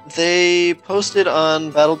 They posted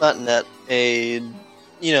on Battle.net a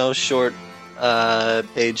short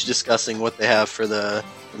page discussing what they have for the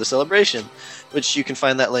celebration, which you can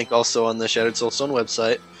find that link also on the Shattered Soulstone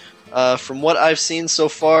website. From what I've seen so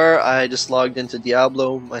far, I just logged into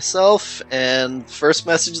Diablo myself, and the first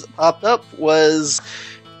message that popped up was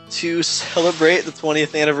to celebrate the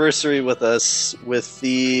 20th anniversary with us, with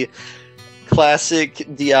the classic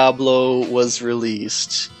Diablo was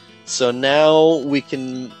released. So now we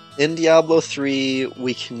can, in Diablo 3,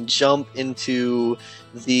 we can jump into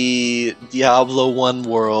the Diablo 1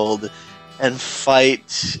 world and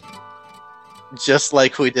fight just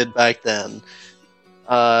like we did back then.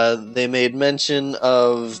 They made mention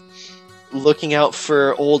of looking out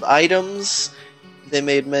for old items. they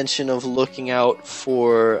made mention of looking out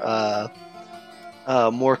for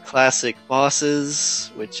more classic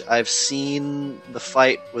bosses, which I've seen the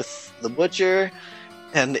fight with the Butcher,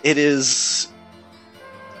 and it is...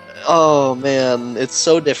 Oh man, it's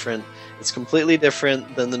so different. It's completely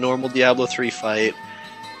different than the normal Diablo 3 fight,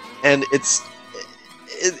 and it's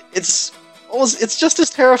just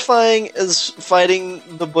as terrifying as fighting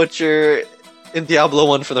the Butcher in Diablo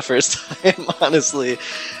 1 for the first time, honestly.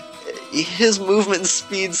 His movement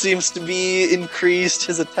speed seems to be increased,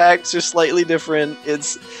 his attacks are slightly different,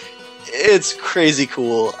 it's crazy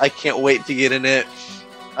cool. I can't wait to get in it.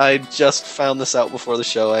 I just found this out before the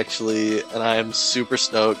show, actually, and I am super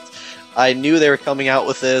stoked. I knew they were coming out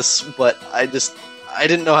with this, but I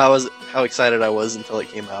didn't know how excited I was until it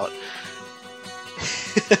came out.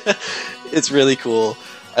 It's really cool.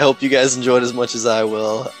 I hope you guys enjoyed as much as I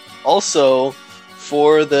will. Also,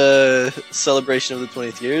 for the celebration of the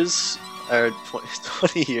 20th years, or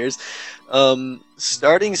 20 years,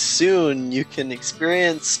 starting soon, you can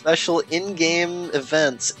experience special in-game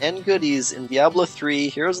events and goodies in Diablo 3,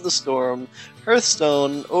 Heroes of the Storm,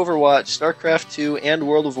 Hearthstone, Overwatch, StarCraft 2, and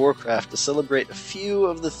World of Warcraft to celebrate a few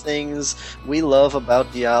of the things we love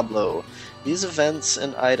about Diablo. These events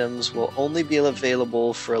and items will only be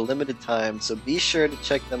available for a limited time, so be sure to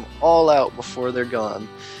check them all out before they're gone.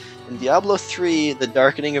 In Diablo 3, the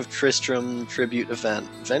Darkening of Tristram tribute event,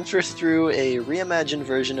 venture through a reimagined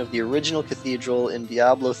version of the original cathedral in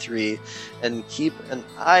Diablo 3 and keep an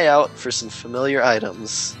eye out for some familiar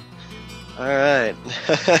items. Alright,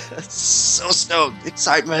 so stoked,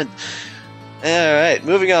 excitement! Alright,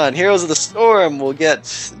 moving on. Heroes of the Storm will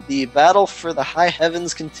get the Battle for the High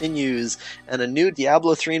Heavens continues, and a new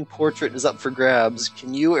Diablo 3 portrait is up for grabs.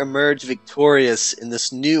 Can you emerge victorious in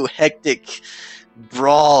this new hectic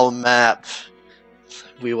brawl map?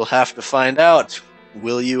 We will have to find out.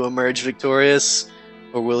 Will you emerge victorious,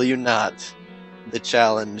 or will you not? The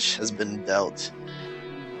challenge has been dealt.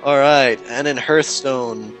 Alright, and in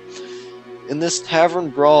Hearthstone, in this tavern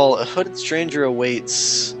brawl, a hooded stranger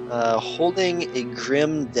awaits, holding a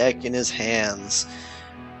grim deck in his hands.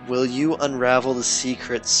 Will you unravel the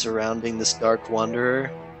secrets surrounding this dark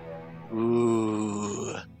wanderer?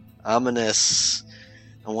 Ooh, ominous.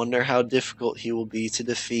 I wonder how difficult he will be to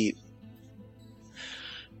defeat.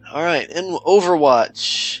 Alright, in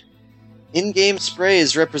Overwatch, in-game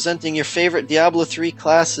sprays representing your favorite Diablo 3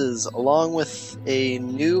 classes, along with a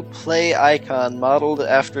new play icon modeled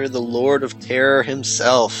after the Lord of Terror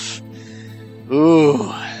himself.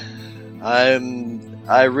 Ooh,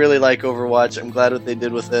 I really like Overwatch. I'm glad what they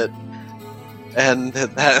did with it, and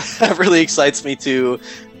that really excites me too.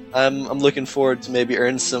 I'm looking forward to maybe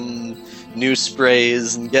earn some new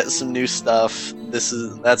sprays and get some new stuff.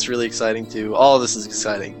 That's really exciting too. All of this is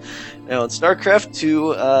exciting. Now in StarCraft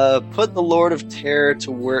 2, put the Lord of Terror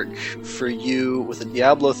to work for you with a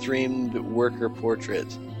Diablo-themed worker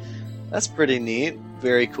portrait. That's pretty neat.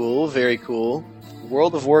 Very cool, very cool.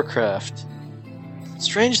 World of Warcraft.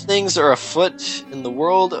 Strange things are afoot in the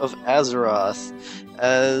world of Azeroth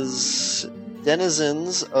as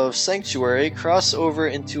denizens of Sanctuary cross over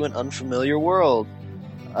into an unfamiliar world.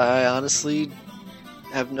 I honestly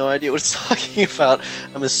have no idea what it's talking about.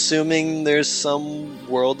 I'm assuming there's some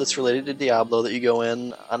world that's related to Diablo that you go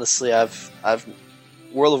in. Honestly,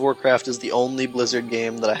 World of Warcraft is the only Blizzard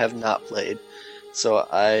game that I have not played. So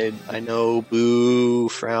I know, boo,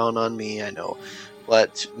 frown on me, I know.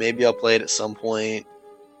 But maybe I'll play it at some point.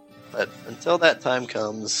 But until that time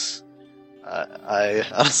comes, I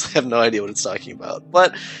honestly have no idea what it's talking about.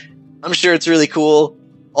 But I'm sure it's really cool.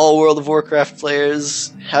 All World of Warcraft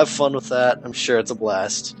players, have fun with that. I'm sure it's a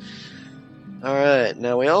blast. Alright,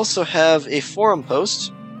 now we also have a forum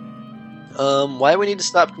post. Why we need to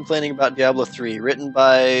stop complaining about Diablo 3, written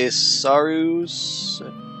by Saru,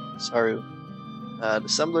 December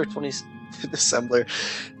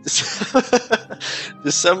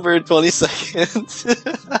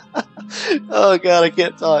 22nd. Oh god, I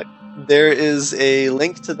can't talk. There is a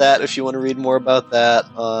link to that if you want to read more about that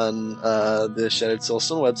on the Shattered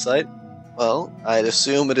Soulstone website. Well, I'd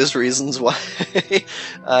assume it is reasons why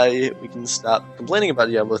we can stop complaining about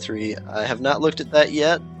Diablo 3. I have not looked at that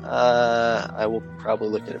yet. I will probably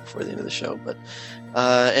look at it before the end of the show. But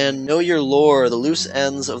and Know Your Lore, The Loose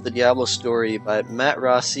Ends of the Diablo Story by Matt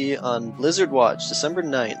Rossi on Blizzard Watch, December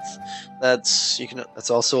 9th. That's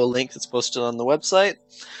also a link that's posted on the website,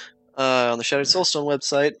 on the Shattered Soulstone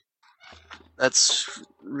website. That's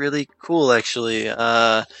really cool, actually.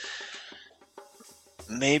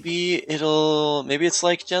 Maybe it's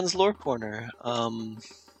like Jen's Lore Corner.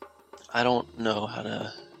 I don't know how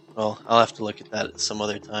to. Well, I'll have to look at that at some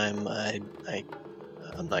other time.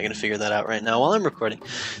 I'm not going to figure that out right now while I'm recording.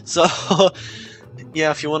 So,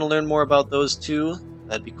 yeah, if you want to learn more about those two,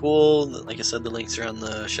 that'd be cool. Like I said, the links are on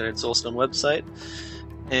the Shattered Soulstone website.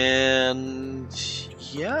 And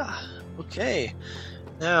yeah, okay.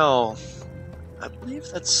 Now, I believe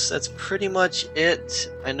that's pretty much it.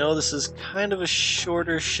 I know this is kind of a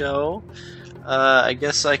shorter show. I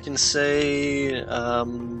guess I can say,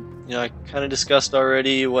 I kind of discussed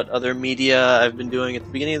already what other media I've been doing at the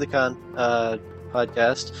beginning of the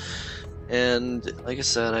podcast. And like I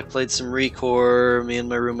said, I played some ReCore. Me and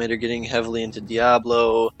my roommate are getting heavily into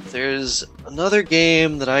Diablo. There's another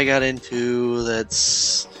game that I got into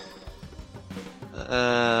that's...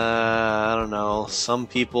 I don't know. Some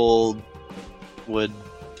people would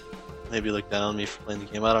maybe look down on me for playing the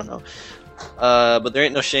game. I don't know. But there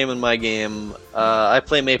ain't no shame in my game. I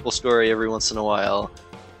play MapleStory every once in a while.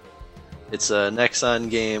 It's a Nexon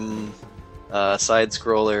game,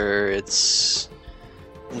 side-scroller. It's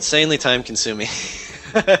insanely time-consuming.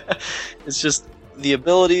 It's just the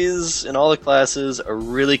abilities in all the classes are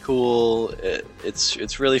really cool.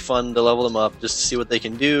 It's really fun to level them up just to see what they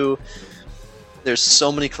can do. There's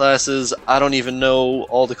so many classes. I don't even know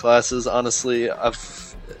all the classes, honestly.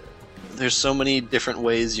 There's so many different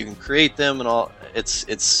ways you can create them, and all.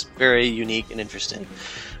 It's very unique and interesting.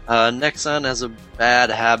 Nexon has a bad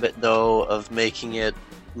habit, though, of making it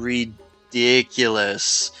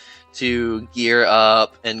ridiculous to gear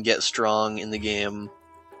up and get strong in the game.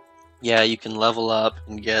 Yeah, you can level up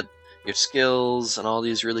and get your skills and all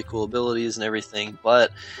these really cool abilities and everything,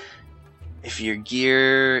 but if your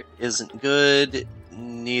gear isn't good,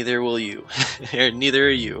 neither will you. Or neither are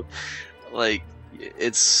you. Like,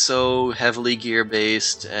 it's so heavily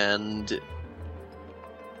gear-based, and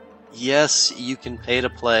yes, you can pay to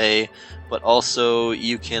play, but also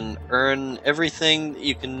you can earn everything that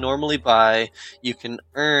you can normally buy. You can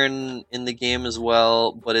earn in the game as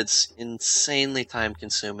well, but it's insanely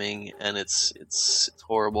time-consuming, and it's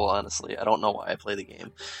horrible, honestly. I don't know why I play the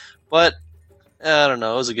game. But I don't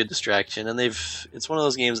know, it was a good distraction, and it's one of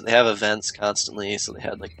those games that they have events constantly, so they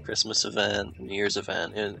had like a Christmas event, a New Year's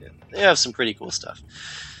event, and they have some pretty cool stuff.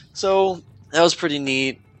 So that was pretty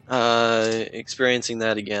neat, experiencing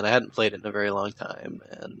that again. I hadn't played it in a very long time,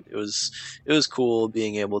 and it was cool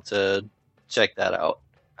being able to check that out.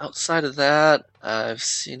 Outside of that, I've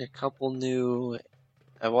seen a couple new...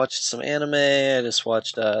 I watched some anime. I just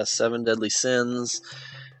watched 7 Deadly Sins,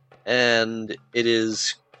 and it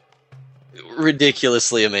is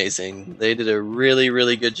ridiculously amazing. They did a really,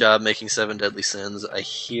 really good job making 7 Deadly Sins. I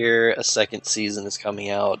hear a second season is coming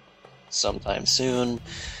out sometime soon.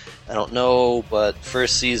 I don't know, but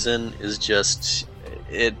first season is just...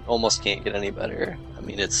 it almost can't get any better. I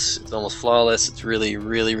mean, it's almost flawless. It's really,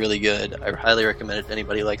 really, really good. I highly recommend it to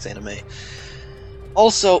anybody who likes anime.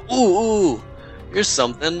 Also, here's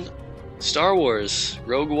something. Star Wars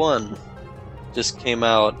Rogue One just came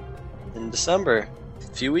out in December.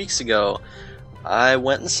 A few weeks ago. I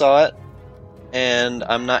went and saw it, and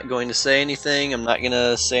I'm not going to say anything. I'm not going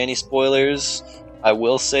to say any spoilers. I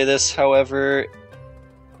will say this, however,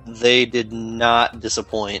 they did not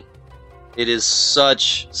disappoint. It is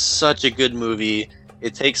such a good movie.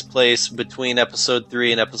 It takes place between episode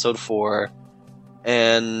 3 and episode 4,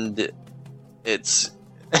 and it's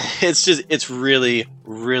really,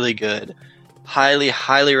 really good.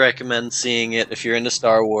 Highly recommend seeing it if you're into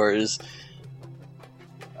Star Wars.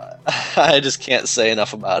 I just can't say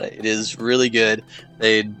enough about it. It is really good.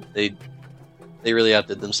 They really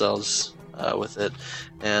outdid themselves with it,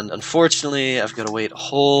 and unfortunately, I've got to wait a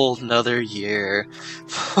whole another year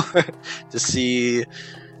to see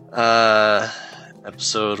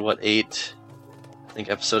episode 8. I think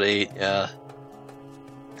episode 8, yeah.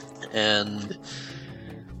 And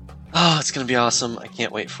it's gonna be awesome. I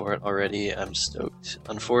can't wait for it already. I'm stoked.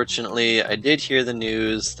 Unfortunately, I did hear the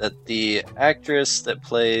news that the actress that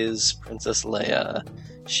plays Princess Leia,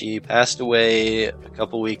 she passed away a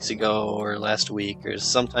couple weeks ago, or last week, or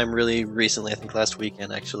sometime really recently, I think last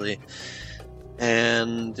weekend actually.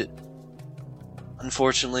 And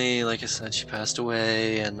unfortunately, like I said, she passed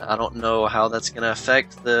away, and I don't know how that's gonna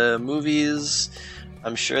affect the movies.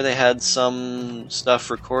 I'm sure they had some stuff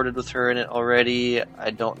recorded with her in it already. I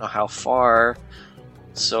don't know how far.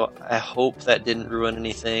 So I hope that didn't ruin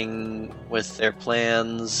anything with their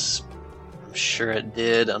plans. I'm sure it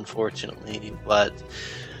did, unfortunately. But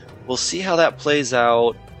we'll see how that plays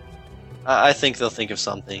out. I think they'll think of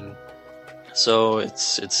something. So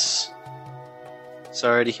it's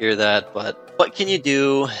sorry to hear that, but what can you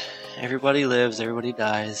do? Everybody lives, everybody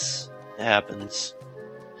dies. It happens.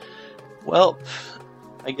 Well,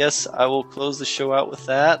 I guess I will close the show out with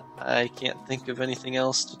that. I can't think of anything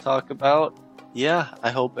else to talk about. yeah,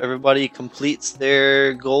 I hope everybody completes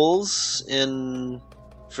their goals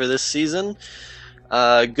for this season.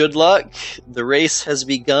 Good luck. The race has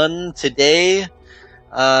begun today,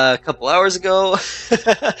 a couple hours ago.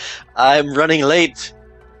 I'm running late,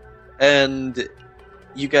 and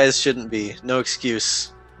you guys shouldn't be. No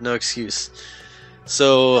excuse. No excuse.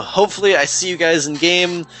 So hopefully I see you guys in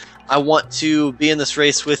game. I want to be in this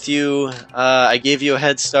race with you. I gave you a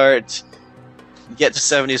head start. Get to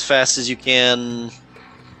 70 as fast as you can.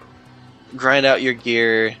 Grind out your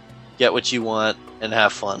gear. Get what you want, and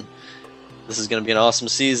have fun. This is going to be an awesome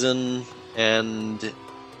season, and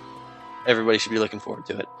everybody should be looking forward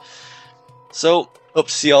to it. So, hope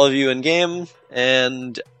to see all of you in game,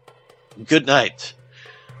 and good night.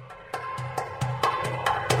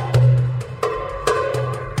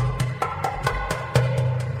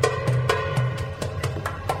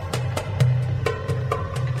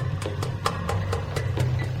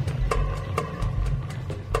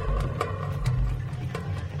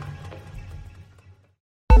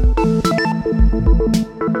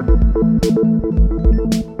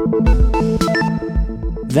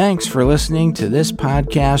 Thanks for listening to this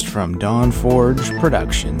podcast from Dawnforge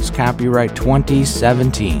Productions, copyright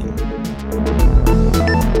 2017.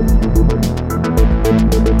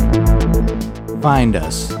 Find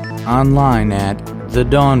us online at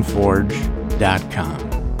thedawnforge.com.